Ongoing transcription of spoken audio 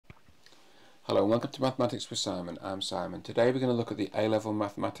Hello and welcome to Mathematics with Simon. I'm Simon. Today we're going to look at the A-level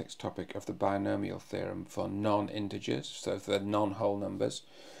mathematics topic of the binomial theorem for non-integers, so for non-whole numbers.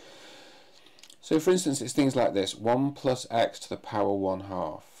 So for instance, it's things like this: 1 plus x to the power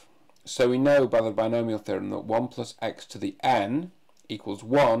 1/2. So we know by the binomial theorem that 1 plus x to the n equals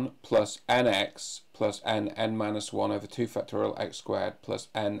 1 plus nx plus n minus 1 over 2 factorial x squared plus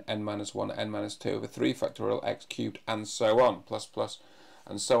n minus 1 n minus 2 over 3 factorial x cubed, and so on, plus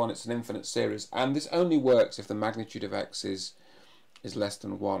and so on. It's an infinite series, and this only works if the magnitude of x is less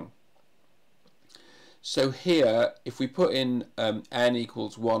than 1. So here, if we put in n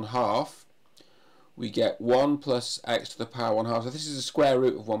equals 1/2, we get 1 plus x to the power 1/2. So this is the square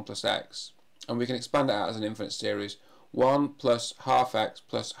root of 1 plus x, and we can expand it out as an infinite series. 1 plus half x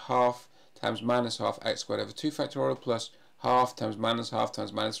plus half times minus half x squared over 2 factorial plus half times minus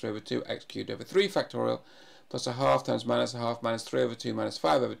 3 over 2 x cubed over 3 factorial plus a half times minus 3 over 2 minus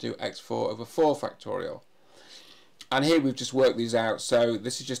 5 over 2 x4 over 4 factorial. And here we've just worked these out. So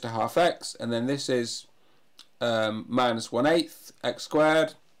this is just a half x, and then this is minus 1/8 x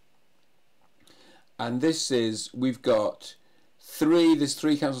squared, and this is, we've got 3, this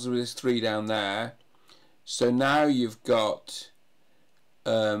 3 cancels with this 3 down there. So now you've got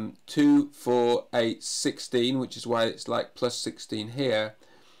 2, 4, 8, 16, which is why it's like plus 16 here.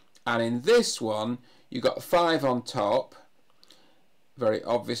 And in this one, you've got a 5 on top, very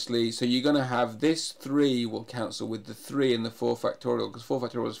obviously. So you're going to have this 3 will cancel with the 3 in the 4 factorial, because 4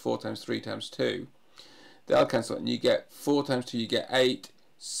 factorial is 4 times 3 times 2. They'll cancel, and you get 4 times 2, you get 8,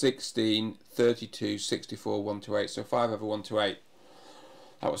 16, 32, 64, 128. So 5 over 128.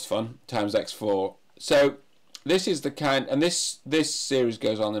 That was fun, times x4. So this is the kind, and this series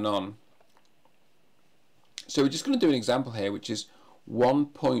goes on and on. So we're just going to do an example here, which is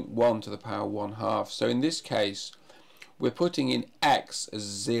 1.1 to the power 1/2. So in this case, we're putting in x as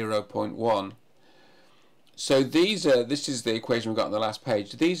 0.1. So this is the equation we got on the last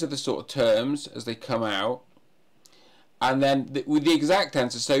page. These are the sort of terms as they come out. And then with the exact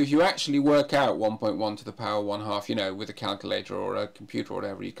answer, so if you actually work out 1.1 to the power 1/2, you know, with a calculator or a computer or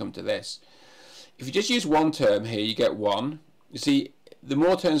whatever, you come to this. If you just use one term here, you get 1. You see, the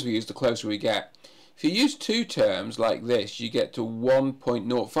more terms we use, the closer we get. If you use 2 terms like this, you get to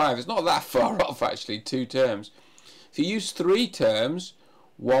 1.05. It's not that far off, actually, 2 terms. If you use 3 terms,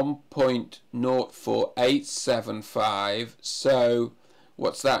 1.04875. So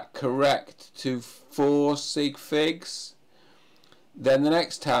what's that? Correct to 4 sig figs. Then the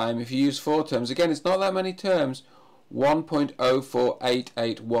next time, if you use 4 terms, again, it's not that many terms,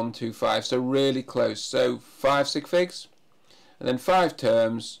 1.0488125. So really close. So 5 sig figs. And then 5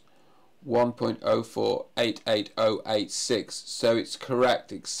 terms, 1.0488086. So it's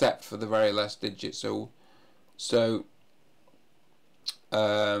correct except for the very last digit. So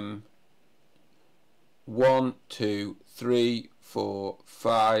 1, 2, 3, 4,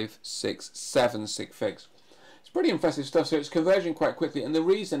 5, 6, 7 sig figs. It's pretty impressive stuff. So it's converging quite quickly, and the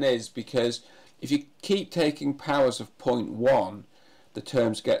reason is because if you keep taking powers of 0.1, the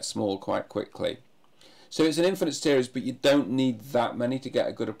terms get small quite quickly. So it's an infinite series, but you don't need that many to get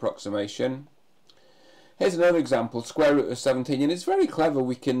a good approximation. Here's another example, square root of 17, and it's very clever.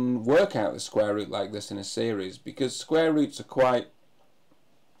 We can work out the square root like this in a series, because square roots are quite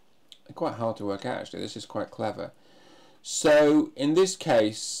hard to work out, actually. This is quite clever. So in this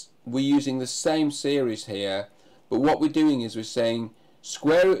case, we're using the same series here, but what we're doing is we're saying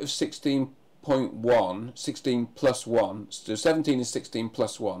square root of 16.1, 16 plus 1, so 17 is 16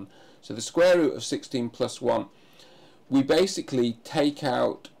 plus 1. So the square root of 16 plus 1, we basically take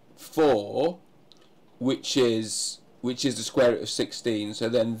out 4, which is the square root of 16. So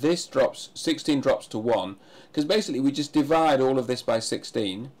then this drops, 16 drops to 1, because basically we just divide all of this by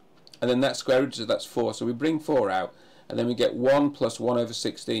 16, and then that square root, so that's 4. So we bring 4 out, and then we get 1 plus 1 over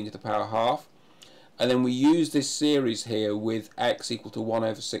 16 to the power half. And then we use this series here with x equal to 1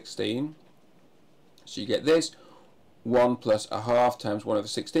 over 16. So you get this. 1 plus a half times 1 over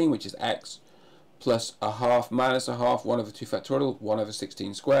 16, which is x, plus a half minus a half, 1 over 2 factorial, 1 over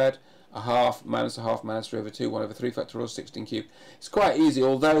 16 squared, a half minus 3 over 2, 1 over 3 factorial, 16 cubed. It's quite easy,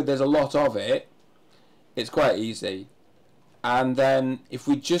 although there's a lot of it, it's quite easy. And then if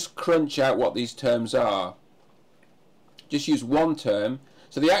we just crunch out what these terms are, just use one term.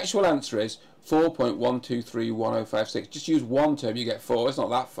 So the actual answer is 4.123156. Just use one term, you get 4. It's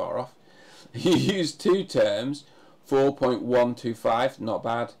not that far off. You use 2 terms, 4.125, not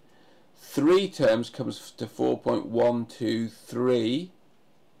bad. 3 terms comes to 4.123,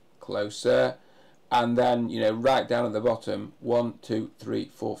 closer. And then, you know, right down at the bottom, 1, 2, 3,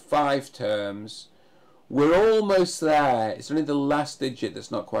 4, 5 terms, We're almost there. It's only the last digit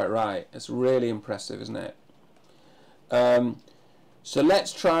that's not quite right. It's really impressive, isn't it? So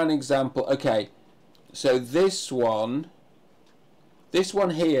let's try an example. Okay, so this one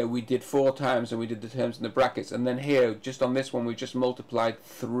here we did 4 times and we did the terms in the brackets, and then here just on this one we just multiplied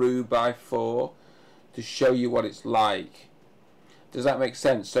through by 4 to show you what it's like. Does that make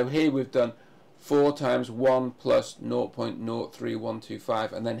sense? So here we've done 4 times 1 plus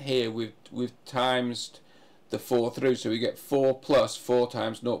 0.03125, and then here we've timesed the 4 through, so we get 4 plus 4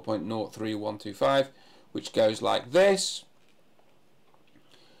 times 0.03125, which goes like this.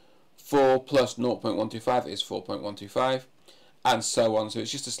 4 plus 0.125 is 4.125, and so on. So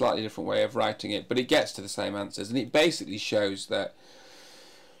it's just a slightly different way of writing it, but it gets to the same answers, and it basically shows that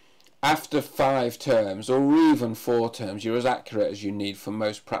after 5 terms, or even 4 terms, you're as accurate as you need for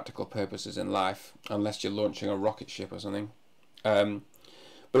most practical purposes in life, unless you're launching a rocket ship or something. But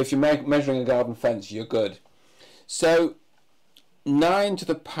if you're measuring a garden fence, you're good. So 9 to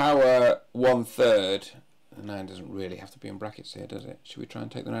the power 1/3, the 9 doesn't really have to be in brackets here, does it? Should we try and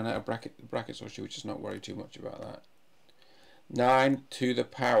take the 9 out of brackets, or should we just not worry too much about that? 9 to the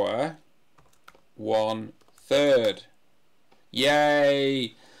power 1/3.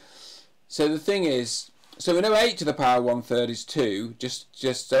 Yay! So the thing is, so we know 8 to the power 1/3 is 2, just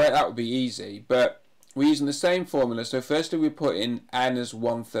so that would be easy, but we're using the same formula. So firstly we put in n as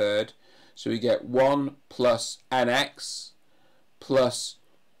 1/3, so we get 1 plus nx plus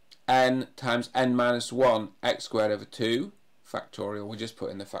n times n minus 1 x squared over 2 factorial. We just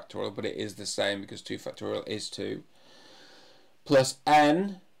put in the factorial, but it is the same because 2 factorial is 2, plus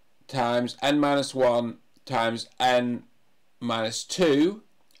n times n minus 1 times n minus 2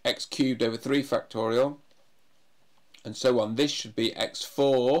 x cubed over 3 factorial, and so on. This should be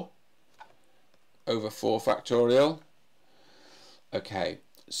x4 over 4 factorial. Okay,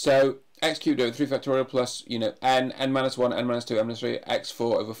 so x cubed over 3 factorial plus, you know, n minus 1, n minus 2, n minus 3,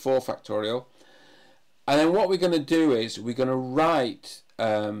 x4 over 4 factorial. And then what we're going to do is we're going to write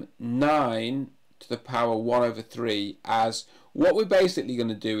 9 to the power 1/3 as, what we're basically going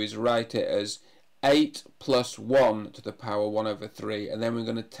to do is write it as 8 plus 1 to the power 1/3, and then we're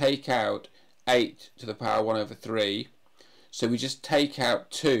going to take out 8 to the power 1/3, so we just take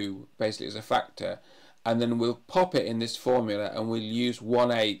out 2 basically as a factor, and then we'll pop it in this formula and we'll use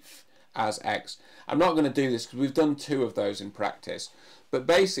 1/8 as x. I'm not going to do this because we've done 2 of those in practice, but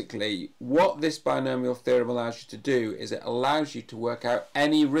basically what this binomial theorem allows you to do is it allows you to work out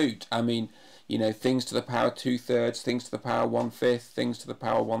any root. I mean, you know, things to the power 2/3, things to the power 1/5, things to the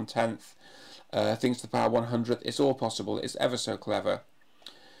power 1/10, things to the power 100th. It's all possible. It's ever so clever.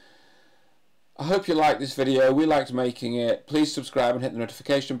 I hope you like this video. We liked making it. Please subscribe and hit the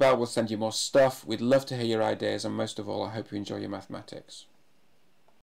notification bell. We'll send you more stuff. We'd love to hear your ideas, and most of all, I hope you enjoy your mathematics.